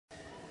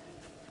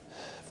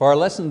For our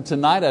lesson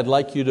tonight, I'd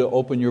like you to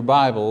open your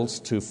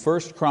Bibles to 1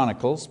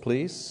 Chronicles,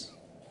 please.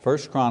 1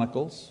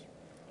 Chronicles.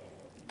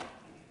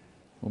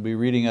 We'll be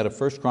reading out of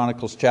 1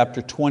 Chronicles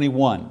chapter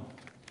 21.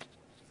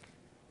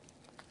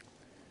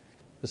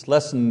 This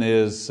lesson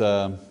is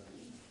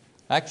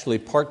actually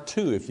part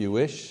 2, if you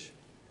wish,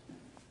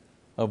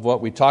 of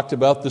what we talked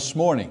about this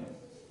morning.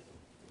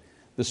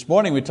 This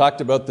morning we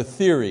talked about the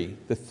theory,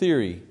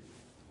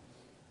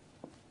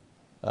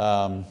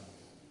 the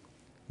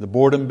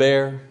boredom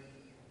bear,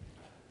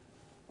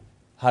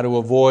 how to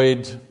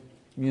avoid,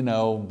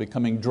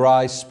 becoming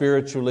dry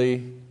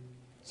spiritually,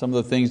 some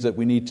of the things that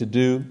we need to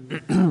do.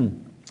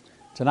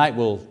 Tonight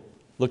we'll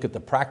look at the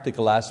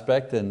practical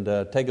aspect and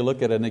take a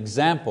look at an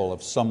example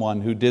of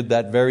someone who did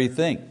that very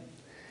thing.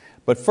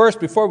 But first,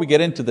 before we get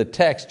into the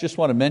text, just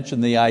want to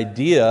mention the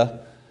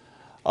idea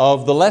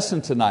of the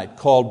lesson tonight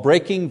called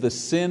Breaking the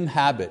Sin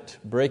Habit.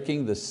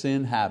 Breaking the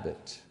Sin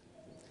Habit.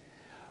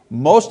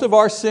 Most of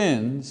our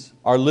sins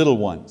are little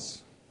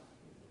ones.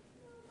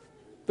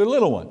 They're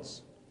little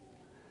ones.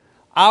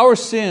 Our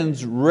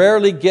sins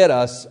rarely get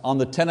us on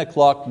the 10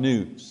 o'clock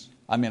news.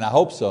 I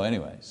hope so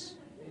anyways.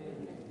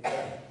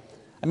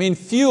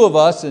 Few of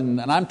us,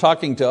 and I'm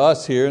talking to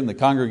us here in the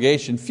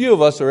congregation, few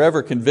of us are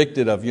ever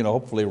convicted of,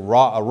 hopefully a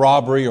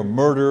robbery or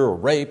murder or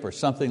rape or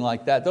something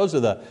like that. Those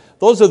are the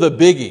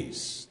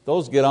biggies.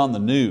 Those get on the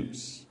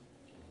news.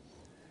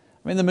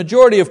 The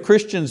majority of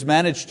Christians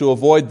manage to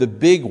avoid the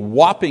big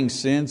whopping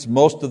sins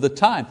most of the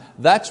time.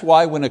 That's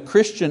why when a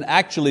Christian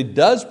actually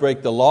does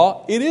break the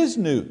law, it is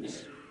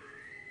news.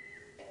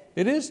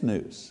 It is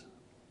news.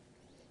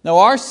 Now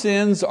our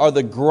sins are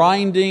the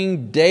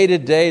grinding,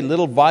 day-to-day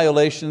little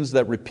violations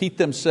that repeat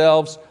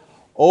themselves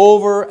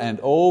over and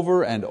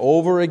over and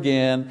over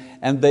again,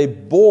 and they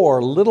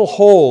bore little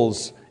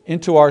holes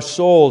into our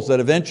souls that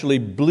eventually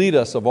bleed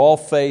us of all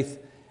faith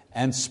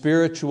and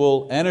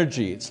spiritual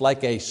energy. It's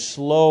like a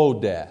slow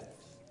death.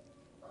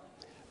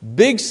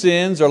 Big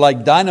sins are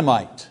like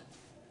dynamite.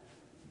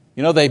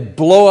 They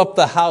blow up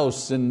the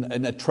house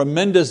in a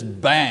tremendous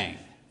bang.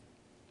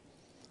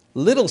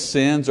 Little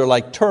sins are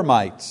like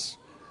termites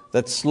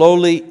that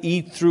slowly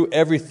eat through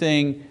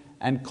everything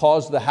and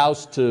cause the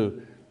house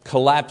to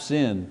collapse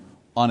in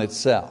on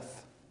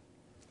itself.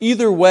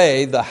 Either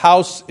way, the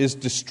house is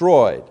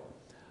destroyed.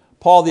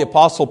 Paul the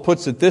Apostle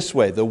puts it this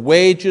way: the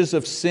wages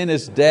of sin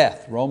is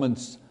death.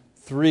 Romans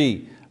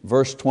 3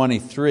 verse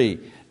 23.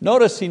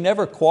 Notice he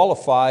never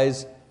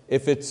qualifies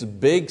if it's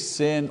big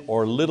sin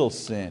or little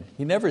sin.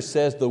 He never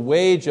says the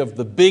wage of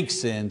the big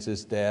sins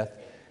is death.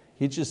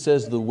 He just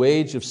says the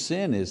wage of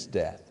sin is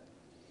death.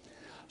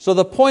 So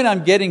the point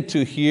I'm getting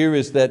to here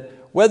is that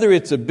whether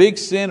it's a big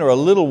sin or a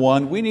little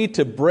one, we need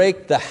to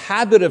break the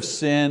habit of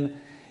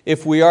sin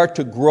if we are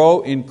to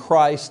grow in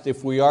Christ,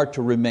 if we are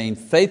to remain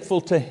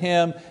faithful to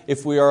Him,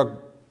 if we are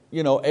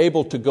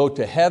able to go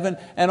to heaven,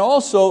 and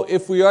also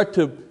if we are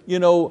to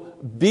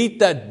beat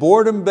that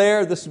boredom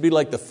bear. This would be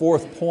like the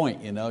fourth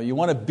point. You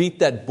want to beat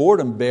that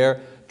boredom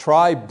bear,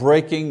 try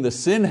breaking the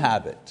sin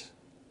habit.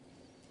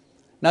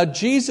 Now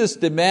Jesus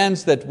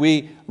demands that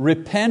we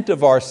repent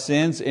of our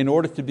sins in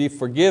order to be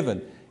forgiven.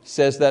 He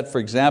says that, for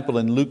example,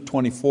 in Luke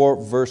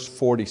 24 verse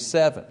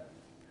 47.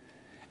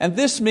 And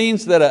this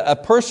means that a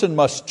person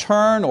must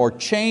turn or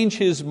change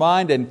his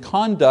mind and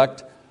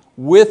conduct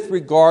with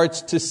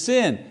regards to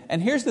sin.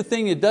 And here's the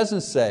thing it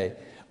doesn't say,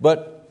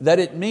 but that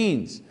it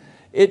means.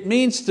 It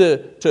means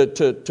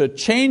to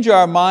change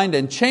our mind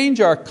and change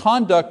our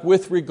conduct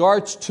with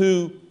regards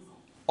to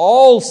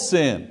all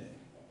sin.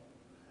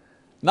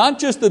 Not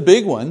just the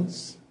big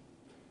ones,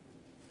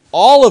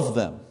 all of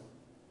them.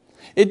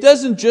 It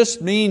doesn't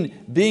just mean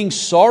being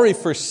sorry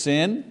for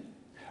sin.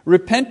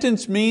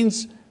 Repentance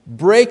means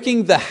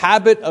breaking the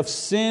habit of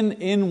sin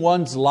in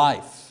one's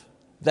life.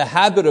 The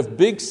habit of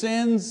big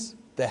sins,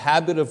 the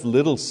habit of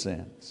little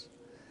sins.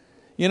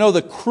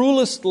 The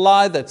cruelest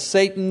lie that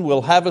Satan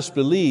will have us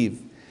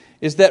believe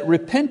is that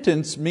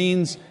repentance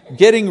means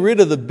getting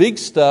rid of the big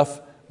stuff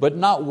but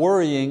not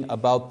worrying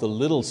about the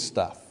little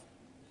stuff.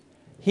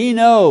 He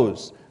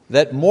knows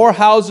that more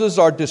houses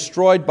are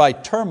destroyed by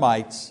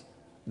termites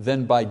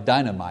than by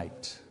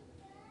dynamite.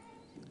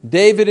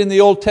 David in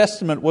the Old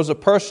Testament was a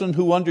person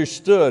who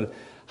understood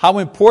how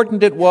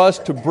important it was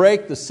to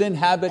break the sin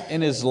habit in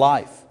his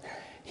life.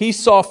 He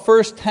saw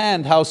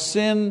firsthand how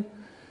sin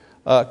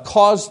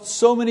caused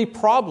so many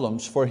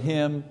problems for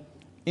him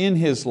in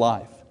his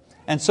life.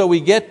 And so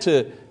we get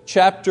to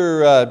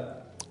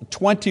chapter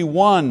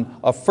 21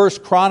 of 1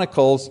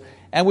 Chronicles,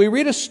 and we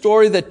read a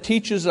story that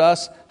teaches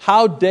us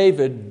how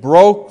David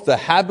broke the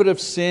habit of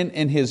sin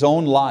in his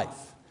own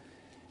life.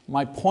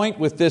 My point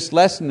with this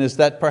lesson is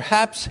that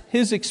perhaps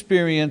his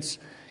experience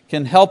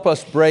can help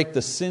us break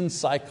the sin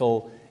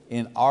cycle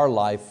in our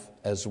life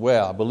as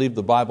well. I believe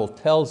the Bible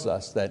tells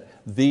us that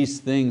these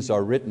things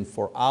are written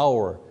for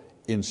our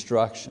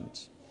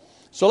instructions.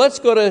 So let's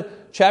go to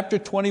chapter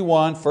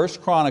 21, 1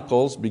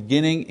 Chronicles,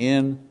 beginning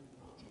in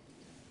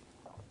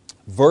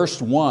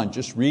verse 1.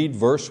 Just read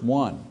verse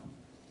 1.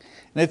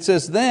 And it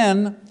says,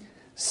 "Then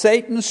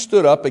Satan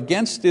stood up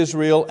against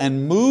Israel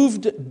and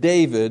moved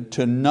David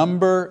to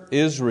number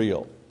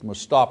Israel. We'll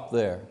stop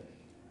there.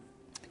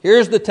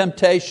 Here's the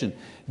temptation.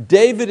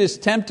 David is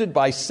tempted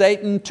by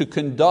Satan to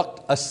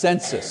conduct a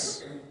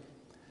census.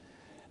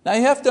 Now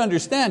you have to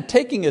understand,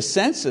 taking a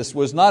census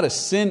was not a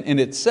sin in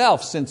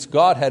itself, since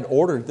God had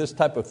ordered this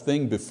type of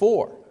thing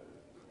before.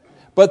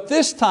 But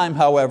this time,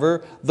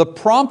 however, the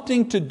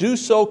prompting to do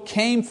so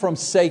came from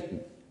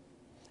Satan,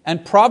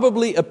 and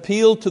probably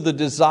appealed to the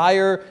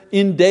desire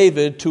in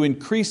David to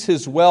increase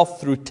his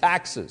wealth through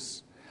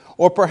taxes,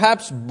 or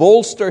perhaps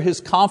bolster his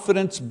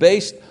confidence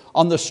based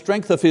on the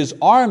strength of his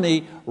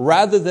army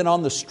rather than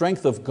on the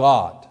strength of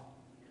God.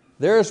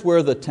 There's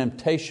where the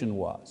temptation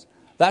was.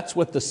 That's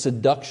what the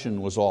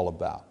seduction was all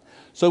about.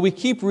 So we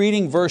keep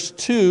reading verse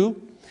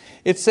 2.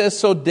 It says,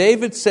 "So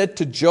David said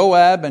to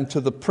Joab and to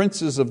the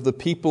princes of the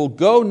people,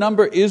 'Go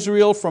number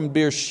Israel from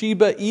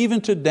Beersheba even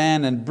to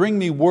Dan, and bring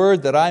me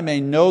word that I may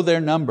know their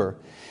number.'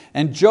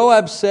 And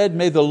Joab said,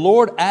 'May the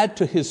Lord add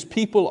to His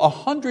people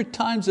 100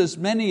 times as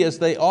many as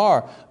they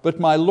are.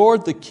 But my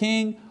lord the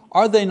king,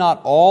 are they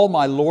not all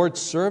my Lord's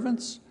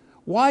servants?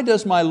 Why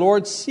does my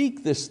Lord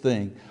seek this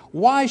thing?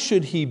 Why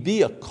should he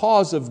be a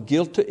cause of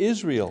guilt to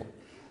Israel?'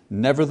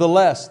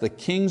 Nevertheless, the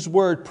king's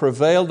word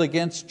prevailed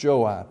against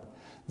Joab.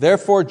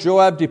 Therefore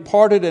Joab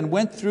departed and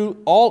went through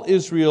all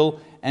Israel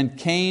and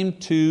came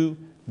to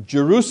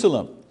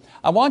Jerusalem."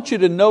 I want you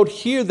to note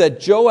here that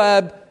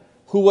Joab,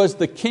 who was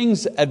the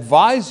king's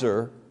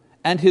advisor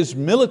and his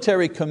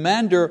military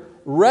commander,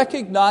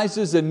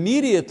 recognizes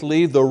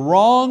immediately the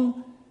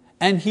wrong,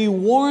 and he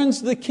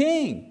warns the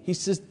king. He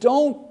says,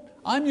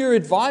 I'm your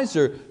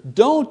advisor,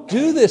 don't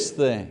do this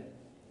thing.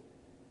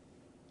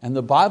 And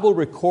the Bible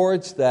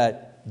records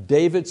that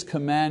David's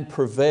command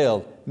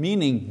prevailed,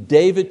 meaning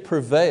David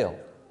prevailed.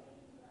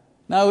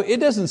 Now, it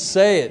doesn't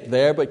say it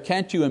there, but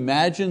can't you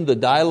imagine the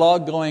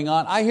dialogue going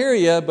on? I hear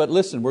you, but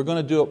listen, we're going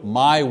to do it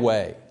my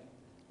way.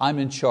 I'm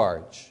in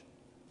charge.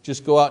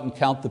 Just go out and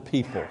count the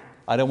people.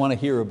 I don't want to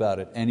hear about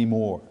it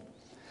anymore.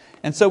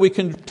 And so we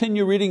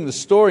continue reading the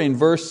story in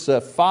verse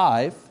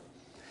 5.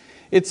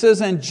 It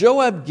says, "And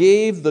Joab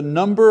gave the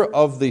number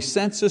of the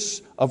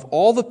census of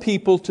all the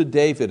people to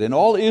David, and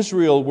all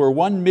Israel were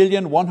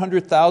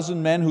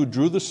 1,100,000 men who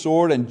drew the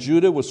sword, and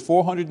Judah was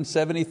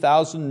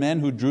 470,000 men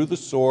who drew the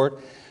sword.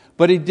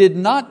 But he did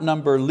not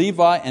number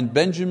Levi and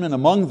Benjamin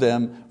among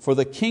them, for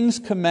the king's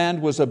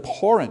command was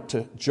abhorrent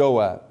to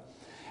Joab.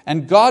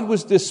 And God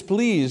was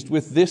displeased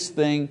with this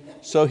thing,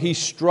 so He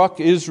struck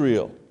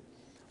Israel."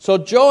 So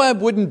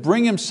Joab wouldn't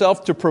bring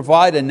himself to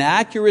provide an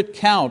accurate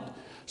count,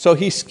 so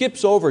he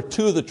skips over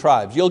 2 of the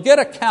tribes. You'll get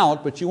a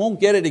count, but you won't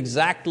get it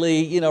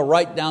exactly,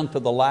 right down to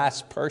the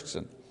last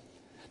person.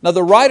 Now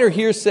the writer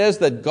here says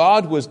that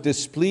God was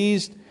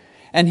displeased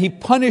and He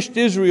punished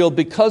Israel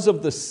because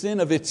of the sin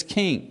of its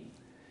king.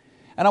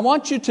 And I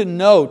want you to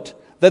note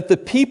that the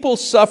people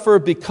suffer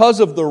because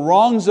of the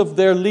wrongs of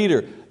their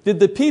leader. Did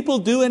the people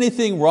do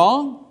anything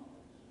wrong?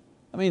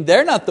 I mean,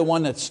 they're not the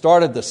one that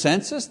started the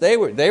census. They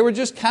were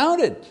just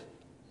counted.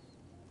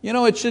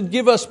 It should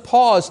give us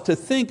pause to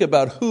think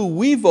about who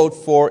we vote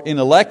for in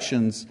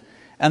elections,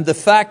 and the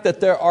fact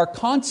that there are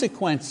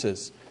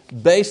consequences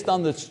based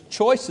on the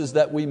choices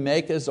that we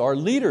make as our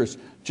leaders,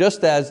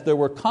 just as there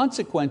were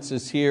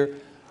consequences here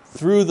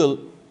through the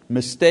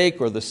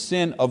mistake or the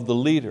sin of the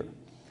leader.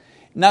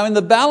 Now in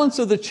the balance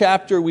of the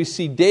chapter we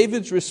see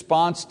David's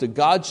response to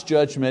God's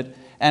judgment,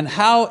 and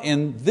how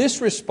in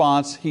this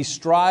response he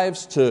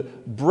strives to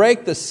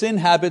break the sin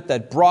habit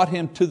that brought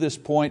him to this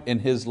point in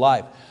his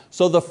life.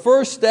 So the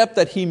first step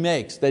that he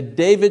makes, that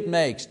David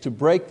makes to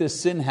break this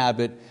sin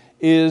habit,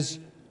 is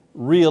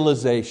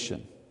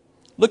realization.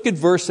 Look at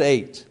verse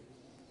 8.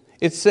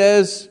 It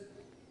says,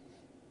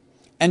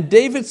 "And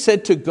David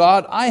said to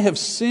God, I have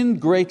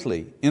sinned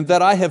greatly in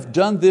that I have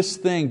done this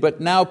thing, but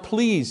now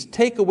please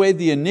take away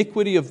the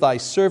iniquity of thy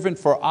servant,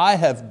 for I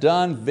have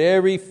done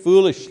very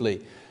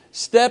foolishly."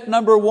 Step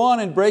number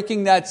 1 in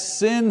breaking that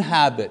sin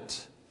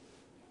habit,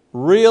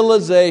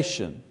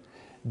 realization.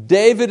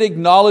 David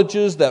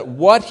acknowledges that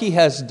what he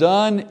has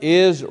done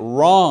is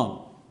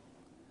wrong.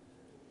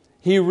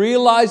 He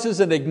realizes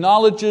and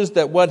acknowledges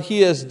that what he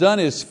has done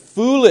is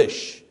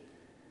foolish.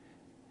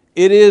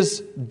 It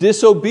is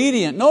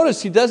disobedient.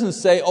 Notice he doesn't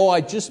say, I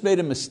just made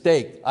a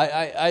mistake.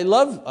 I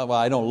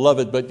don't love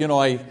it, but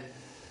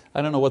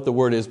I don't know what the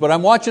word is, but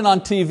I'm watching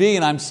on TV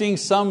and I'm seeing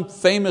some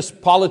famous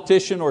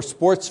politician or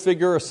sports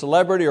figure or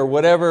celebrity or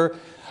whatever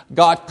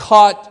got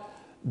caught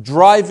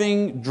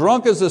driving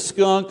drunk as a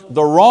skunk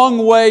the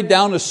wrong way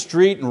down a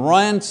street and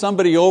ran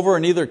somebody over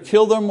and either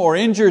killed them or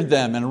injured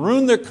them and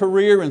ruined their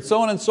career and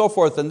so on and so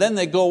forth. And then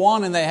they go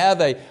on and they have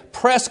a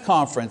press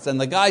conference and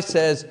the guy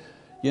says,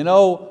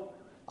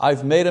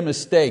 I've made a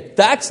mistake.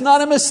 That's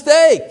not a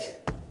mistake.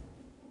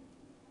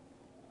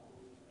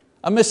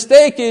 A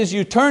mistake is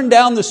you turn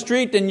down the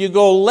street and you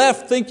go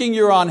left thinking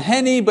you're on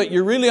Henny, but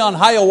you're really on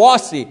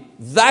Hiawassee.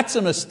 That's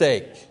a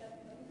mistake.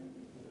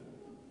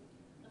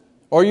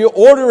 Or you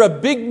order a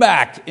Big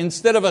Mac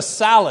instead of a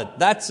salad.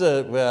 I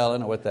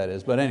don't know what that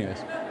is, but anyways.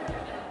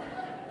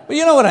 But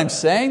you know what I'm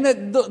saying?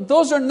 That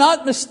those are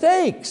not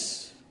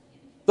mistakes.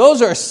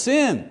 Those are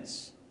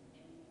sins.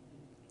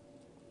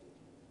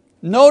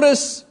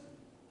 Notice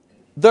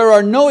there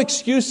are no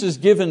excuses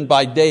given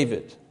by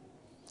David.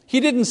 He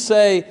didn't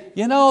say,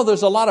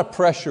 there's a lot of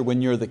pressure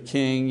when you're the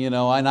king, and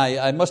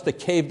I must have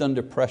caved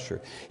under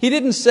pressure. He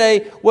didn't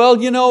say,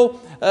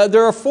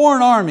 there are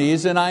foreign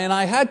armies and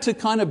I had to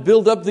kind of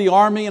build up the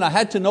army and I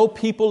had to know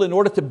people in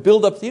order to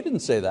build up. He didn't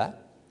say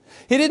that.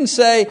 He didn't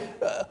say,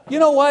 you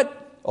know what?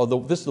 Oh,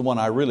 this is the one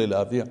I really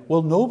love.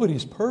 Well,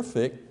 nobody's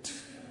perfect.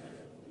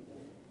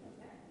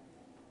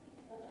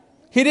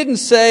 He didn't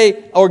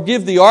say or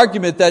give the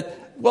argument that,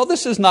 well,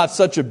 this is not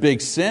such a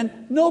big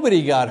sin.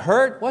 Nobody got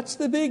hurt. What's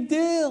the big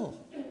deal?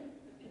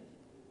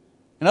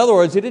 In other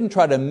words, he didn't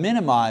try to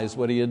minimize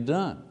what he had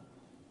done.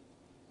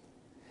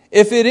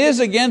 If it is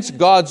against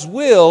God's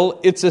will,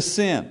 it's a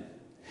sin.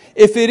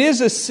 If it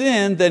is a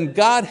sin, then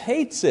God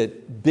hates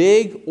it,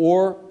 big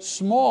or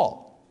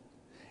small.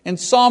 In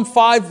Psalm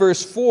 5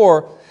 verse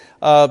 4,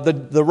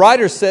 the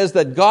writer says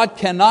that God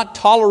cannot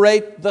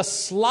tolerate the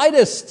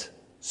slightest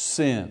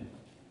sin.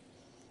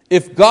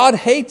 If God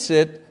hates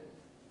it,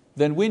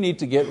 then we need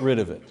to get rid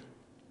of it.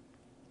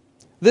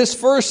 This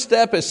first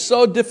step is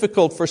so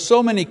difficult for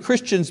so many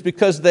Christians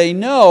because they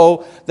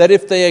know that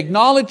if they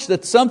acknowledge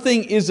that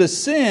something is a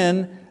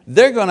sin,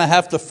 they're going to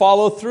have to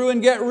follow through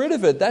and get rid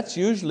of it. That's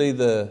usually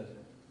the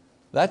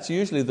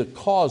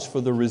cause for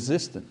the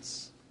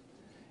resistance.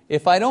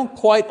 If I don't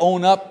quite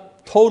own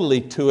up totally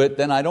to it,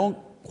 then I don't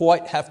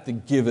quite have to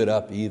give it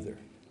up either.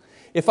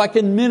 If I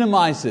can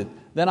minimize it,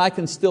 then I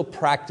can still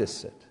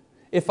practice it.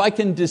 If I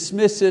can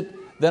dismiss it,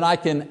 then I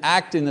can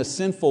act in a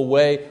sinful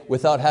way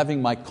without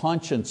having my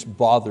conscience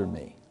bother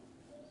me.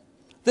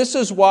 This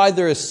is why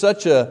there is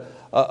such a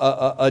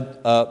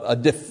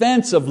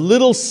defense of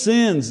little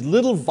sins,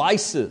 little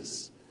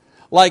vices,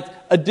 like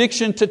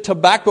addiction to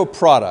tobacco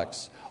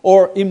products,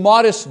 or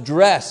immodest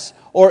dress,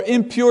 or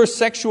impure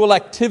sexual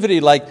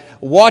activity like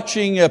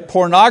watching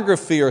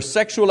pornography or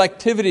sexual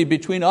activity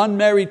between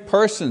unmarried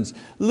persons.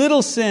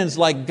 Little sins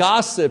like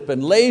gossip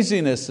and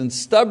laziness and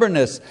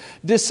stubbornness.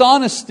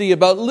 Dishonesty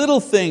about little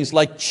things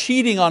like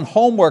cheating on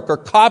homework or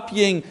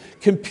copying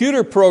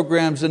computer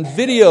programs and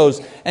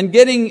videos and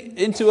getting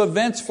into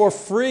events for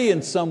free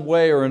in some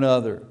way or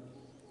another.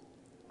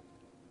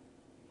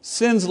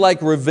 Sins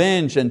like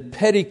revenge and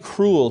petty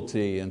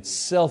cruelty and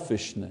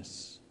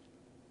selfishness.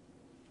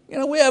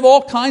 We have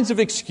all kinds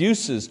of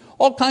excuses,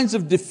 all kinds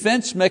of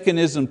defense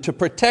mechanisms to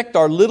protect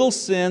our little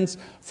sins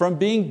from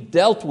being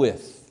dealt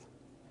with.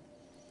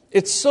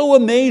 It's so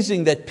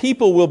amazing that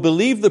people will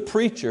believe the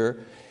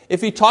preacher if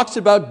he talks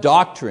about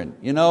doctrine.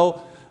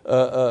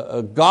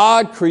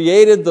 God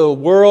created the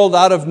world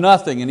out of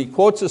nothing, and he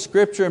quotes a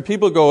scripture and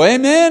people go,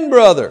 "Amen,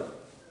 brother."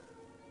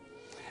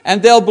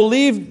 And they'll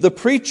believe the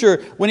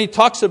preacher when he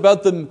talks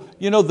about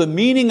the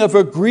meaning of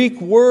a Greek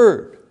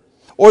word,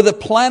 or the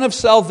plan of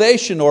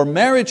salvation, or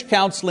marriage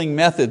counseling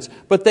methods,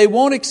 but they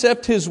won't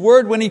accept his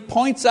word when he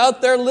points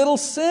out their little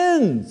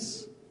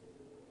sins.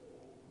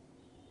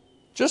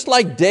 Just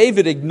like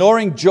David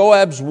ignoring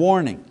Joab's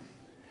warning,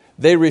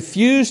 they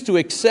refuse to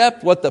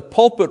accept what the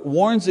pulpit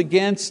warns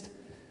against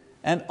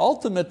and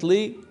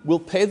ultimately will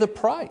pay the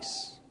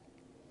price.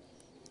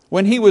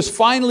 When he was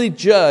finally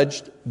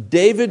judged,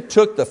 David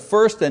took the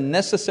first and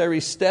necessary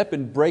step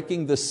in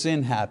breaking the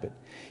sin habit.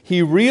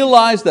 He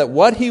realized that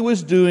what he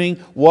was doing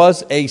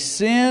was a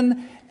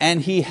sin and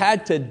he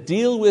had to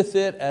deal with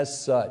it as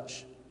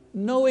such.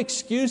 No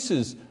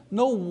excuses,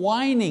 no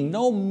whining,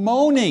 no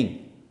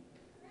moaning.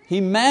 He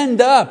manned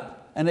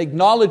up and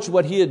acknowledged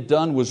what he had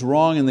done was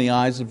wrong in the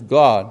eyes of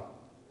God.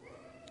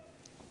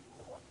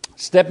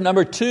 Step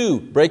number 2,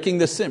 breaking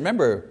the sin.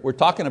 Remember, we're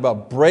talking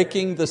about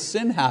breaking the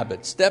sin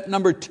habit. Step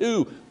number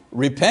 2,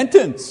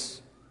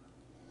 repentance.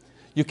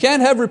 You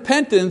can't have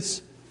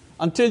repentance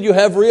until you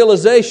have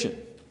realization.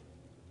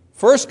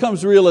 First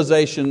comes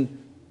realization,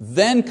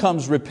 then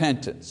comes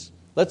repentance.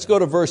 Let's go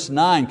to verse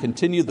 9,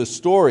 continue the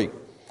story.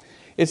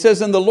 It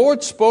says, "And the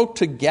Lord spoke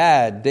to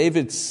Gad,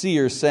 David's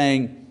seer,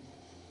 saying,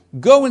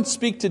 Go and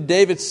speak to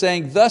David,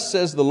 saying, Thus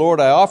says the Lord,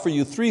 I offer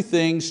you 3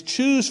 things.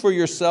 Choose for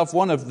yourself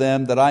one of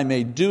them, that I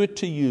may do it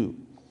to you.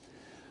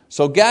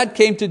 So Gad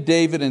came to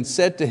David and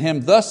said to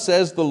him, Thus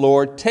says the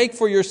Lord, take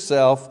for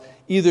yourself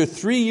either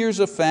 3 years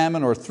of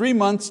famine or 3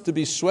 months to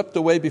be swept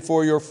away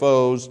before your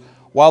foes,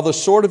 while the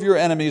sword of your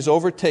enemies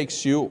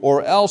overtakes you,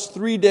 or else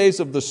 3 days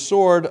of the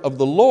sword of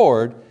the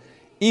Lord,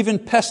 even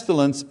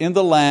pestilence in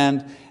the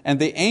land, and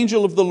the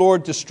angel of the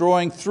Lord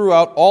destroying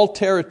throughout all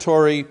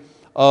territory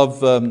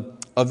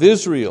of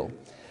Israel.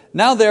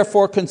 Now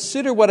therefore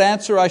consider what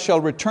answer I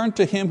shall return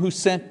to him who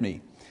sent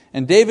me.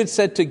 And David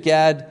said to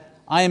Gad,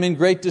 I am in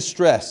great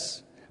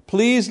distress.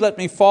 Please let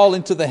me fall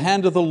into the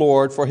hand of the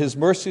Lord, for his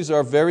mercies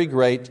are very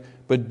great,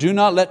 but do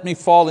not let me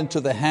fall into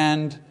the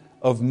hand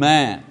of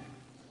man.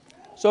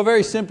 So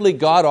very simply,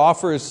 God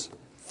offers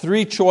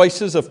 3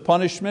 choices of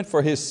punishment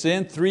for his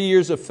sin: 3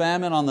 years of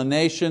famine on the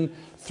nation,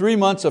 3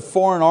 months of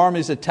foreign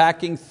armies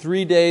attacking,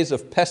 3 days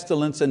of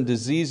pestilence and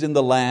disease in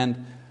the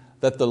land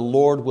that the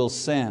Lord will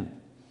send.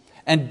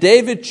 And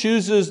David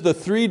chooses the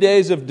 3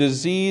 days of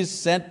disease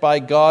sent by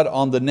God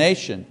on the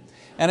nation.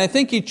 And I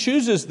think he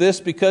chooses this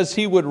because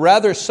he would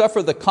rather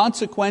suffer the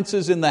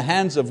consequences in the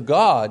hands of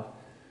God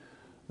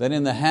than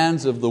in the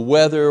hands of the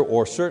weather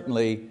or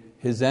certainly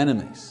his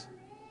enemies.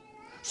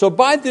 So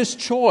by this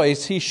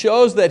choice, he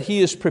shows that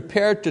he is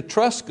prepared to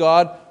trust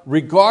God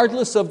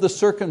regardless of the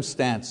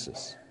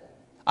circumstances.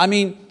 I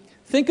mean,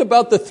 think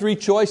about the 3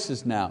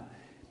 choices now.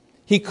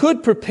 He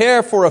could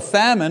prepare for a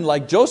famine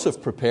like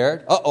Joseph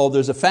prepared.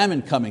 There's a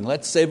famine coming.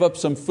 Let's save up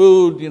some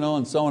food,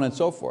 and so on and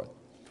so forth.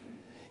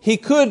 He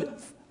could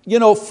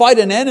fight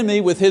an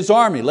enemy with his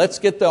army. Let's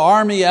get the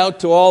army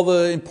out to all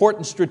the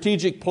important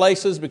strategic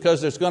places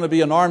because there's going to be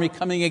an army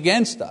coming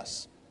against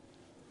us.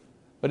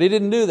 But he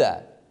didn't do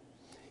that.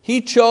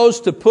 He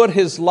chose to put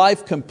his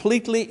life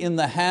completely in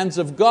the hands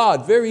of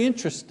God. Very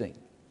interesting.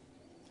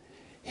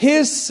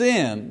 His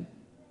sin,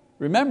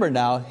 remember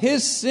now,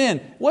 his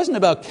sin wasn't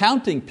about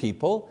counting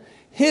people.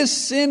 His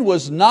sin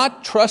was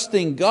not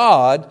trusting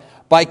God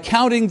by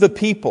counting the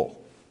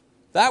people.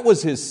 That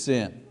was his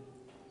sin.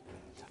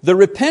 The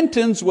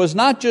repentance was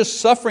not just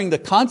suffering the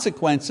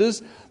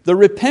consequences, the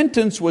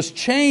repentance was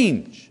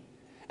change.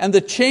 And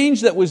the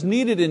change that was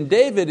needed in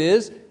David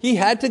is he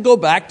had to go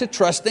back to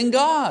trusting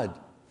God.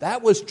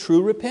 That was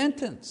true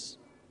repentance.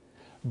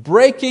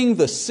 Breaking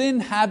the sin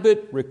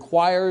habit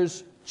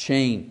requires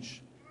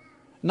change.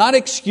 Not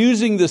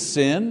excusing the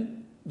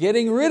sin,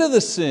 getting rid of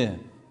the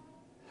sin.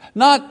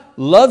 Not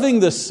loving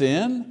the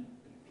sin,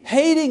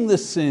 hating the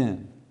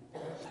sin.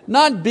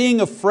 Not being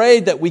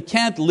afraid that we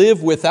can't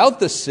live without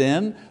the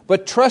sin,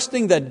 but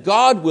trusting that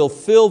God will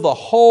fill the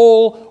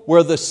hole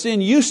where the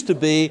sin used to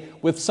be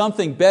with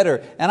something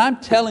better. And I'm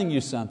telling you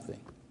something.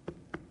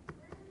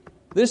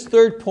 This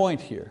third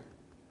point here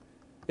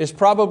is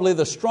probably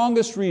the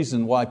strongest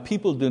reason why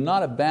people do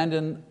not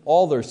abandon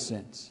all their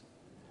sins.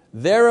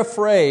 They're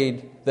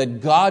afraid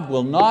that God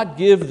will not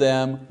give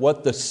them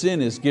what the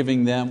sin is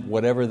giving them,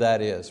 whatever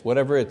that is.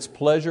 Whatever it's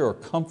pleasure or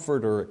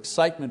comfort or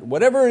excitement,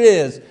 whatever it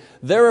is,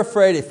 they're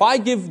afraid if I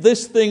give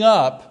this thing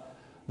up,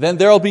 then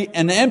there'll be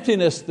an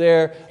emptiness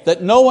there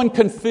that no one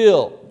can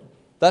fill.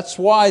 That's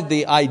why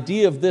the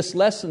idea of this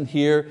lesson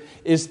here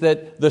is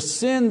that the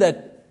sin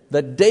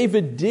that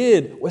David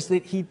did was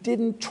that he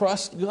didn't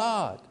trust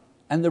God.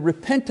 And the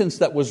repentance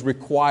that was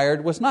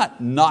required was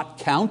not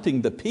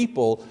counting the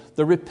people.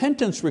 The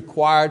repentance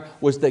required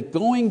was that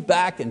going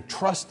back and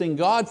trusting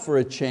God for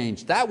a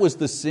change. That was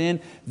the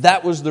sin,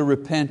 that was the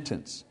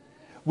repentance.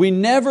 We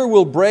never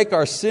will break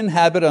our sin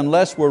habit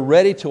unless we're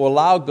ready to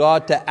allow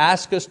God to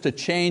ask us to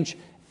change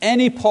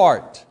any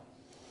part,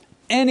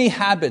 any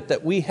habit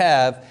that we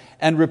have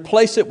and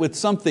replace it with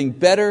something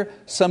better,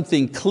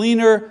 something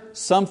cleaner,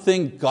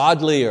 something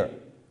godlier.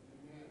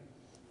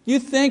 You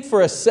think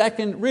for a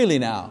second, really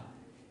now,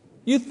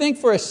 you think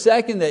for a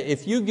second that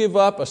if you give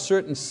up a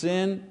certain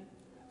sin,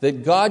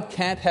 that God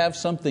can't have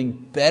something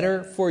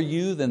better for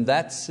you than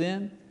that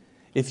sin?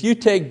 If you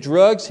take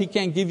drugs, He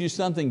can't give you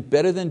something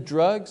better than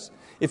drugs?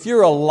 If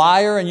you're a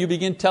liar and you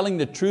begin telling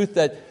the truth,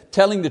 that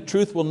telling the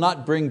truth will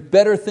not bring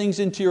better things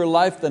into your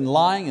life than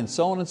lying, and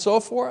so on and so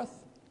forth?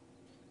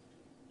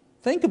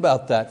 Think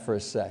about that for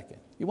a second.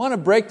 You want to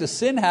break the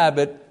sin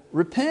habit,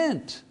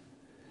 repent.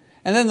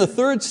 And then the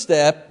third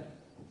step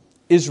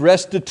is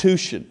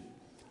restitution.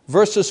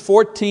 Verses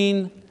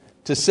 14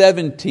 to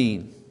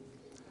 17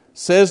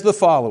 says the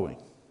following.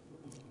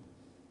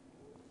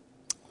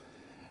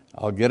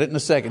 I'll get it in a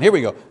second. Here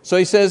we go. So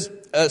he says,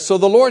 so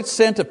the Lord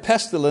sent a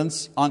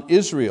pestilence on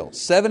Israel.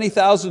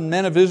 70,000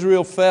 men of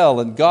Israel fell,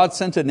 and God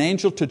sent an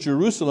angel to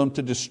Jerusalem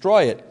to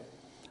destroy it.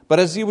 But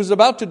as He was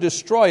about to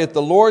destroy it,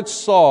 the Lord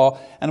saw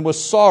and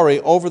was sorry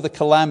over the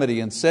calamity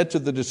and said to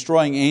the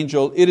destroying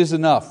angel, "It is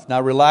enough.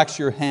 Now relax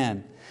your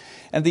hand."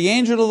 And the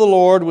angel of the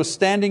Lord was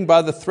standing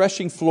by the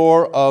threshing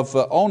floor of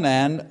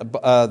Ornan,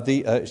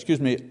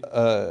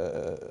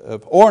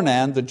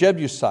 the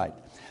Jebusite.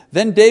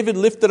 Then David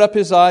lifted up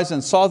his eyes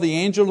and saw the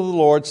angel of the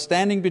Lord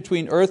standing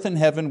between earth and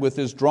heaven with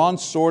his drawn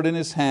sword in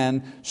his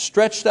hand,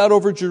 stretched out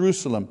over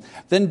Jerusalem.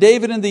 Then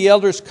David and the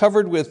elders,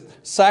 covered with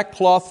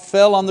sackcloth,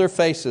 fell on their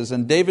faces.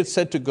 And David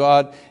said to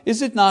God,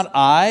 "Is it not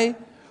I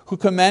who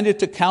commanded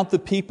to count the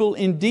people?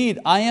 Indeed,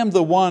 I am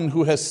the one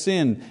who has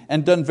sinned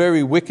and done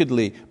very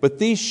wickedly. But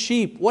these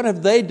sheep, what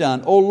have they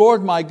done? O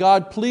Lord my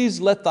God,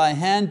 please let Thy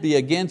hand be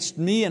against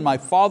me and my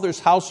father's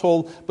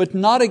household, but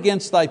not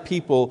against Thy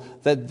people,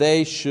 that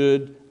they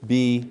should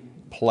be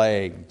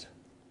plagued."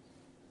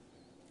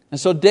 And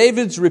so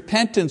David's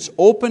repentance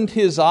opened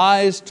his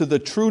eyes to the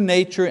true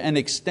nature and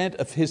extent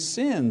of his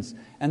sins,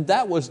 and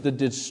that was the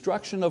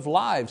destruction of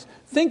lives.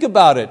 Think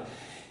about it.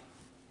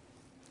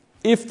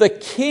 If the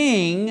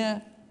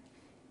king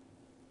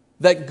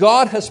that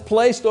God has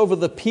placed over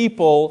the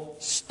people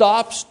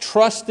stops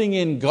trusting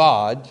in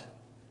God,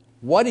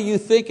 what do you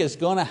think is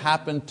going to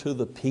happen to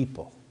the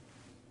people?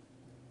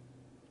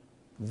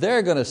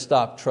 They're going to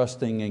stop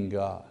trusting in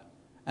God.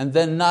 And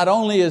then not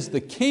only is the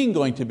king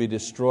going to be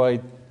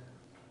destroyed,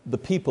 the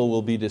people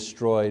will be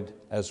destroyed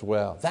as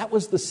well. That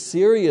was the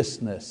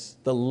seriousness,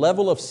 the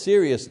level of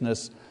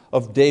seriousness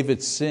of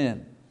David's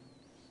sin.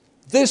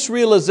 This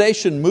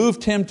realization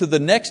moved him to the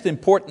next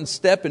important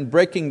step in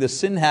breaking the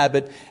sin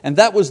habit, and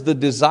that was the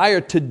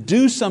desire to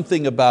do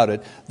something about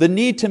it, the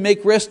need to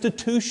make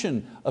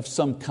restitution of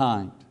some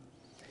kind.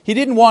 He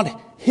didn't want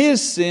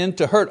his sin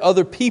to hurt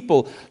other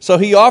people, so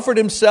he offered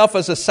himself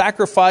as a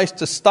sacrifice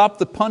to stop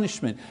the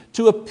punishment,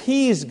 to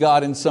appease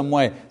God in some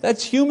way.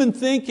 That's human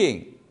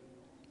thinking,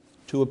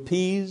 to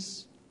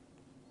appease.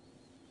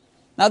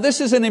 Now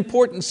this is an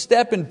important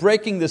step in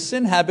breaking the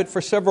sin habit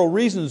for several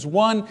reasons.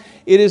 One,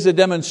 it is a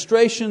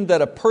demonstration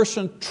that a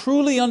person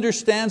truly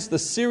understands the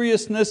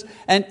seriousness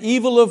and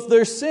evil of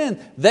their sin.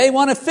 They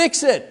want to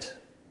fix it.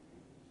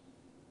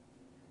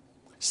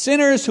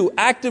 Sinners who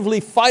actively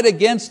fight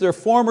against their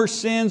former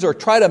sins or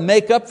try to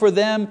make up for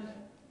them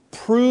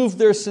prove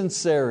their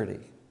sincerity.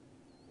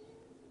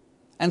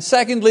 And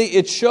secondly,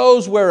 it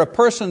shows where a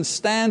person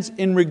stands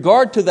in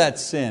regard to that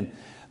sin.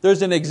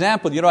 There's an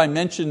example, I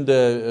mentioned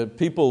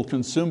people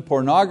consume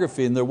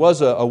pornography, and there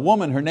was a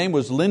woman, her name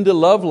was Linda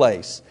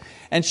Lovelace,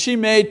 and she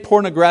made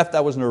pornographic,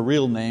 that wasn't her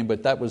real name,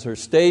 but that was her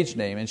stage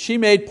name, and she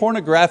made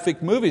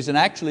pornographic movies and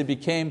actually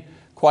became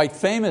quite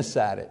famous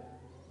at it.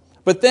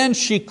 But then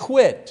she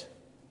quit,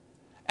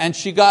 and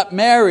she got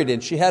married,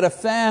 and she had a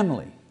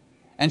family,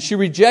 and she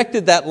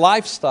rejected that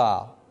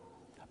lifestyle.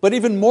 But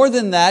even more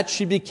than that,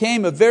 she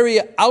became a very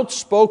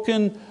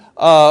outspoken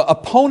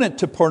opponent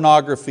to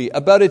pornography,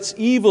 about its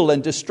evil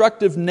and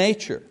destructive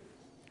nature.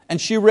 And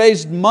she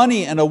raised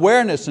money and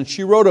awareness, and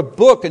she wrote a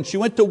book, and she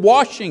went to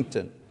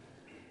Washington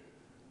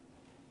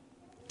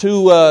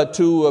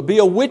to be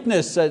a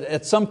witness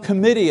at some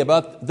committee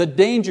about the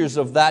dangers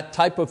of that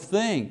type of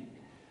thing.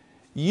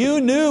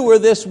 You knew where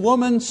this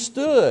woman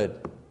stood.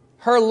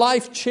 Her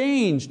life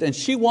changed, and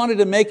she wanted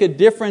to make a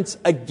difference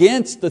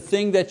against the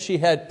thing that she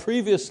had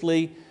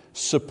previously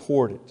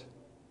supported.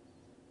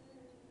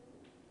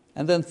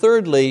 And then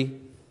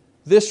thirdly,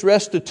 this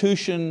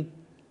restitution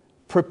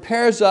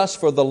prepares us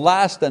for the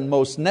last and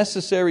most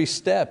necessary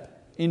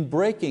step in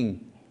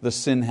breaking the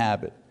sin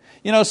habit.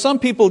 Some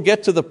people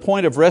get to the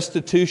point of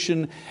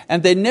restitution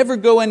and they never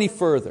go any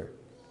further.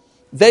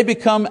 They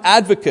become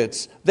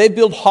advocates, they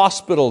build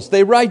hospitals,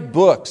 they write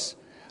books.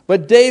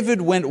 But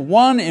David went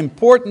one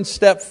important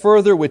step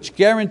further, which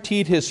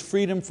guaranteed his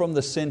freedom from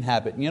the sin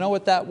habit. You know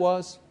what that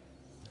was?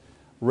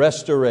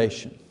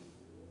 Restoration.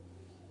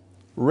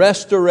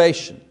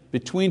 Restoration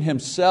between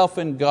himself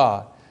and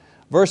God.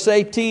 Verse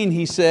 18,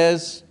 he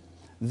says,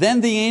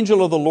 "Then the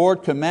angel of the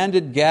Lord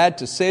commanded Gad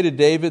to say to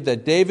David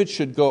that David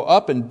should go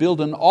up and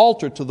build an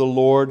altar to the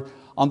Lord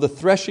on the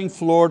threshing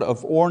floor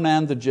of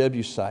Ornan the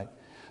Jebusite.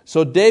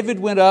 So David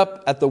went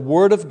up at the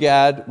word of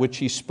Gad, which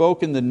he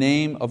spoke in the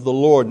name of the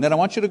Lord." And then I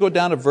want you to go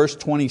down to verse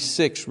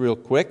 26 real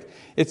quick.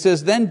 It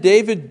says, "Then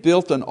David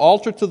built an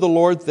altar to the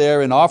Lord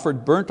there and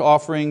offered burnt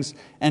offerings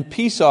and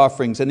peace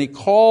offerings. And he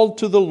called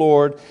to the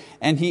Lord,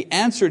 and He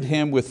answered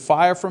him with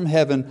fire from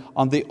heaven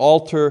on the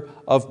altar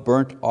of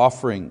burnt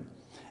offering.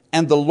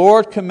 And the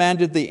Lord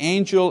commanded the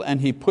angel, and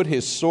he put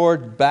his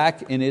sword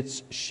back in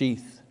its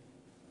sheath."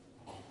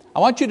 I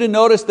want you to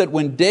notice that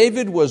when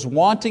David was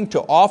wanting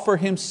to offer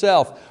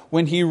himself,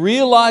 when he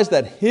realized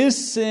that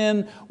his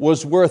sin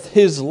was worth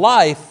his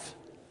life,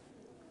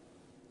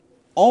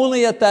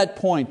 only at that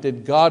point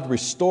did God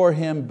restore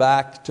him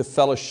back to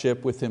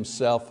fellowship with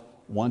Himself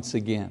once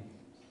again.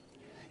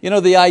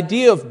 The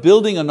idea of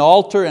building an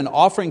altar and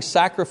offering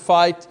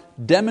sacrifice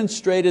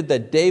demonstrated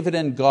that David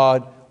and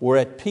God were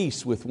at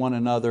peace with one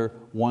another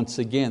once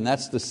again.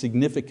 That's the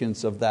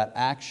significance of that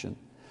action.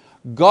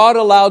 God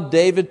allowed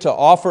David to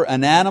offer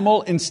an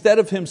animal instead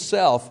of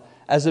himself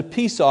as a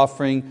peace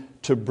offering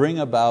to bring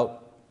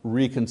about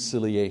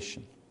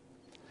reconciliation.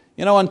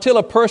 Until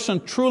a person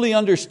truly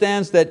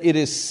understands that it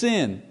is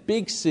sin,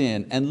 big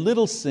sin and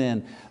little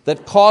sin,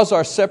 that cause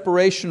our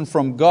separation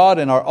from God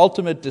and our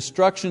ultimate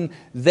destruction,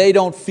 they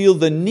don't feel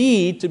the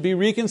need to be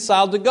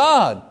reconciled to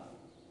God.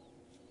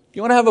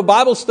 You want to have a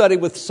Bible study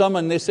with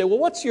someone, they say, "Well,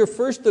 what's your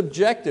first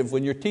objective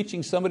when you're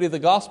teaching somebody the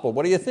gospel?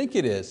 What do you think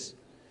it is?"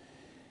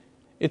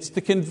 It's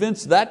to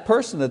convince that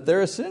person that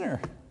they're a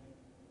sinner.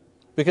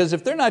 Because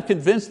if they're not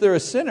convinced they're a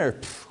sinner,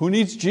 who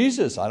needs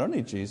Jesus? I don't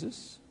need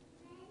Jesus.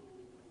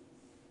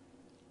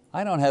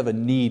 I don't have a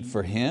need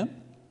for Him.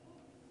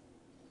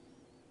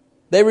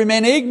 They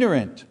remain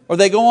ignorant, or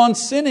they go on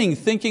sinning,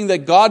 thinking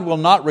that God will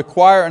not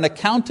require an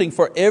accounting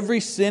for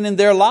every sin in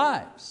their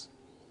lives.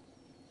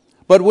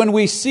 But when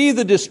we see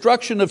the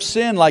destruction of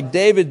sin like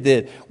David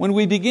did, when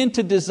we begin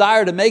to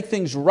desire to make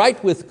things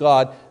right with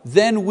God,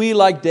 then we,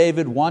 like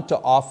David, want to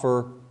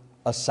offer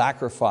a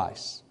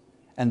sacrifice.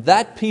 And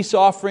that peace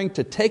offering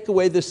to take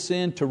away the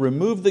sin, to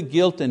remove the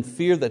guilt and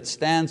fear that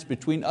stands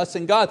between us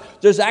and God.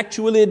 There's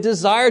actually a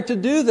desire to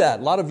do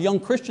that. A lot of young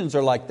Christians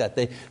are like that.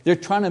 They're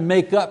trying to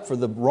make up for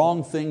the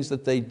wrong things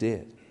that they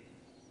did.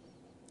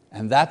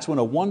 And that's when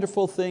a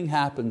wonderful thing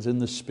happens in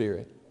the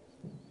Spirit.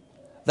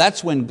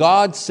 That's when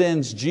God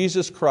sends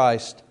Jesus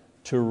Christ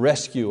to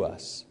rescue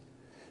us.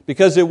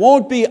 Because it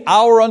won't be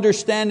our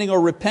understanding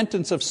or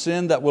repentance of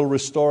sin that will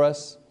restore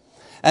us.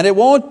 And it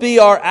won't be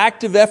our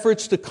active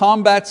efforts to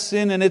combat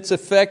sin and its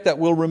effect that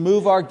will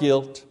remove our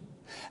guilt.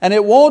 And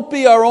it won't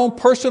be our own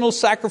personal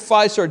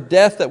sacrifice or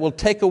death that will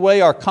take away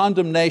our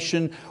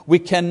condemnation. We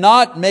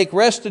cannot make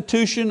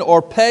restitution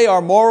or pay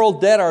our moral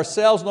debt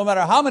ourselves, no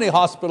matter how many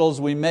hospitals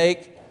we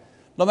make,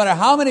 no matter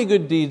how many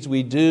good deeds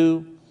we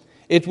do.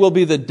 It will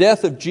be the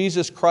death of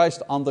Jesus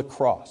Christ on the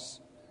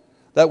cross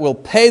that will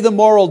pay the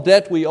moral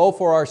debt we owe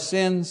for our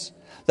sins,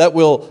 that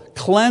will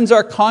cleanse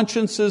our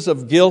consciences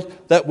of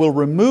guilt, that will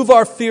remove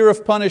our fear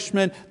of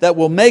punishment, that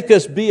will make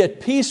us be at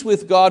peace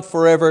with God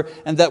forever,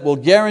 and that will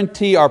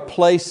guarantee our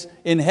place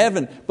in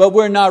heaven. But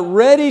we're not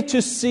ready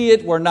to see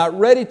it, we're not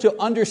ready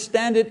to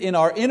understand it in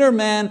our inner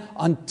man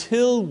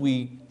until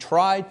we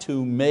try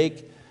to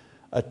make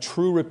a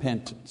true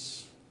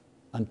repentance,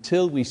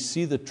 until we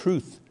see the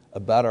truth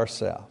about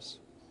ourselves.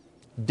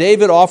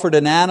 David offered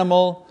an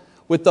animal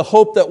with the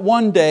hope that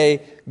one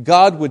day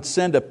God would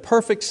send a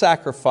perfect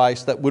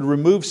sacrifice that would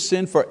remove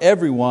sin for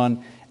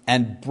everyone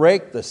and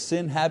break the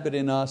sin habit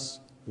in us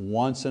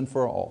once and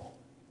for all.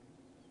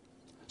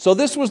 So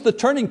this was the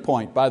turning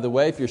point, by the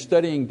way, if you're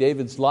studying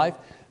David's life.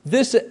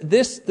 This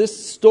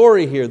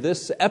story here,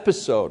 this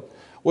episode,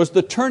 was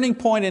the turning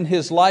point in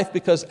his life,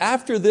 because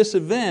after this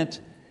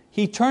event,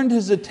 he turned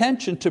his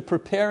attention to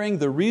preparing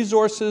the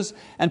resources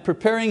and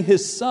preparing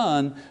his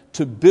son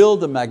to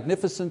build a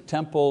magnificent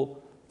temple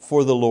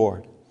for the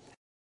Lord.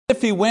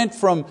 If he went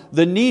from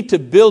the need to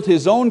build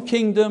his own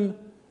kingdom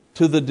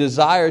to the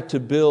desire to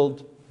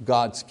build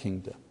God's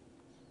kingdom.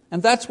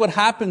 And that's what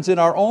happens in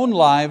our own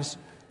lives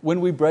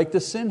when we break the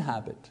sin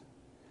habit.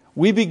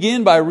 We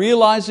begin by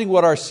realizing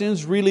what our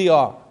sins really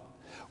are.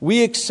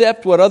 We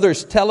accept what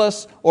others tell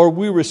us, or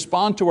we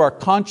respond to our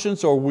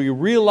conscience, or we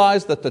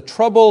realize that the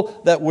trouble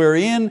that we're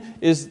in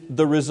is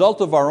the result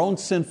of our own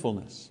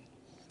sinfulness.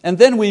 And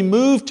then we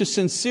move to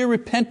sincere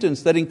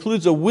repentance that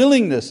includes a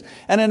willingness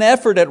and an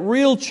effort at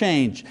real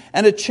change,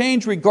 and a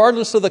change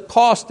regardless of the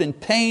cost in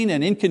pain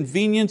and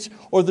inconvenience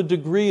or the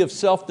degree of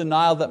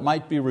self-denial that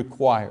might be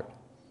required.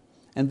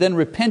 And then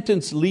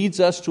repentance leads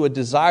us to a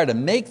desire to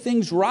make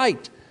things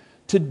right,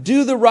 to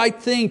do the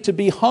right thing, to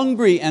be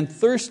hungry and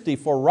thirsty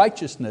for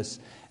righteousness.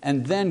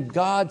 And then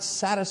God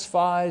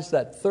satisfies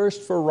that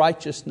thirst for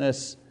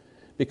righteousness,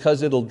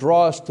 because it'll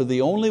draw us to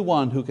the only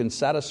one who can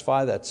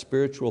satisfy that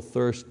spiritual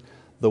thirst,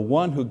 the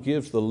one who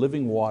gives the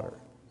living water,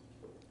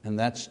 and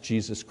that's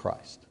Jesus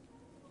Christ.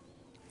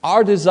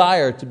 Our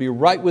desire to be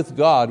right with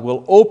God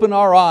will open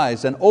our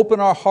eyes and open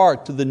our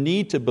heart to the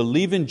need to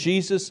believe in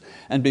Jesus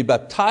and be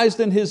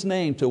baptized in His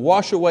name to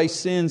wash away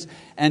sins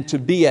and to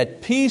be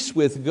at peace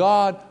with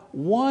God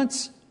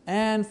once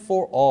and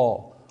for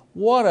all.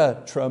 What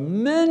a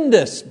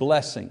tremendous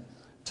blessing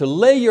to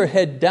lay your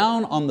head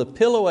down on the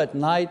pillow at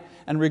night,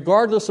 and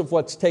regardless of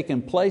what's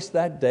taken place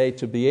that day,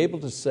 to be able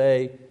to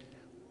say,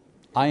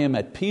 I am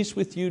at peace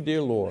with you,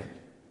 dear Lord.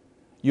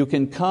 You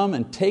can come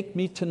and take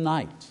me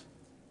tonight,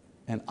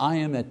 and I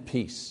am at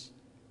peace.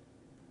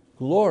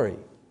 Glory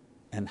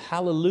and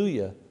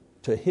hallelujah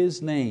to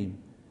His name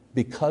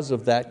because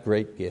of that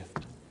great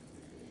gift.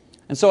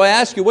 And so I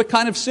ask you, what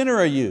kind of sinner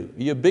are you?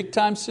 Are you a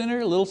big-time sinner,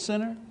 a little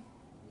sinner?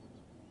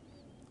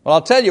 Well,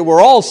 I'll tell you,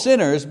 we're all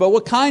sinners, but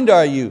what kind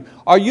are you?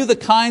 Are you the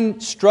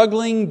kind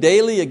struggling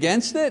daily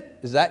against it?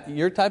 Is that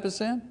your type of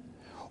sin?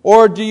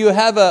 Or do you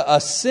have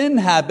a sin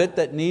habit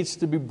that needs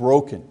to be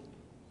broken?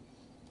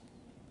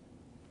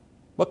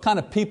 What kind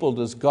of people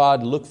does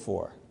God look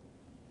for?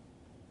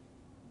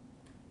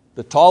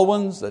 The tall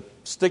ones that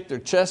stick their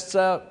chests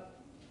out?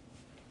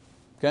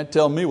 Can't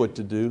tell me what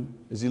to do.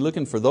 Is He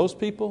looking for those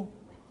people?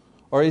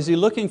 Or is He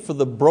looking for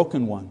the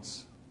broken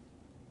ones?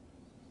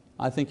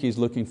 I think He's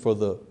looking for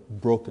the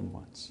broken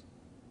ones.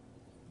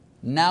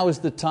 Now is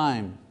the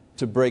time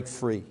to break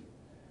free.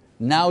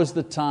 Now is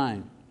the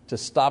time to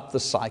stop the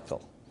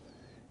cycle.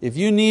 If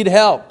you need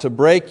help to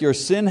break your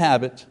sin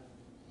habit,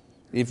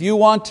 if you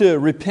want to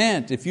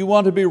repent, if you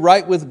want to be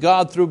right with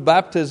God through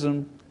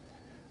baptism,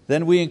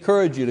 then we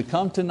encourage you to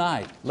come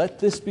tonight. Let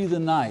this be the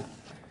night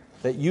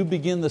that you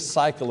begin the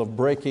cycle of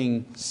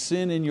breaking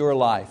sin in your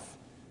life.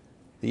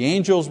 The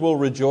angels will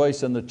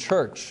rejoice and the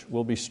church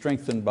will be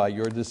strengthened by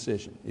your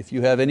decision. If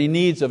you have any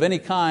needs of any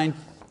kind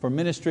for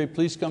ministry,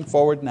 please come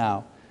forward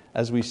now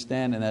as we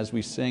stand and as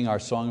we sing our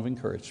song of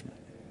encouragement.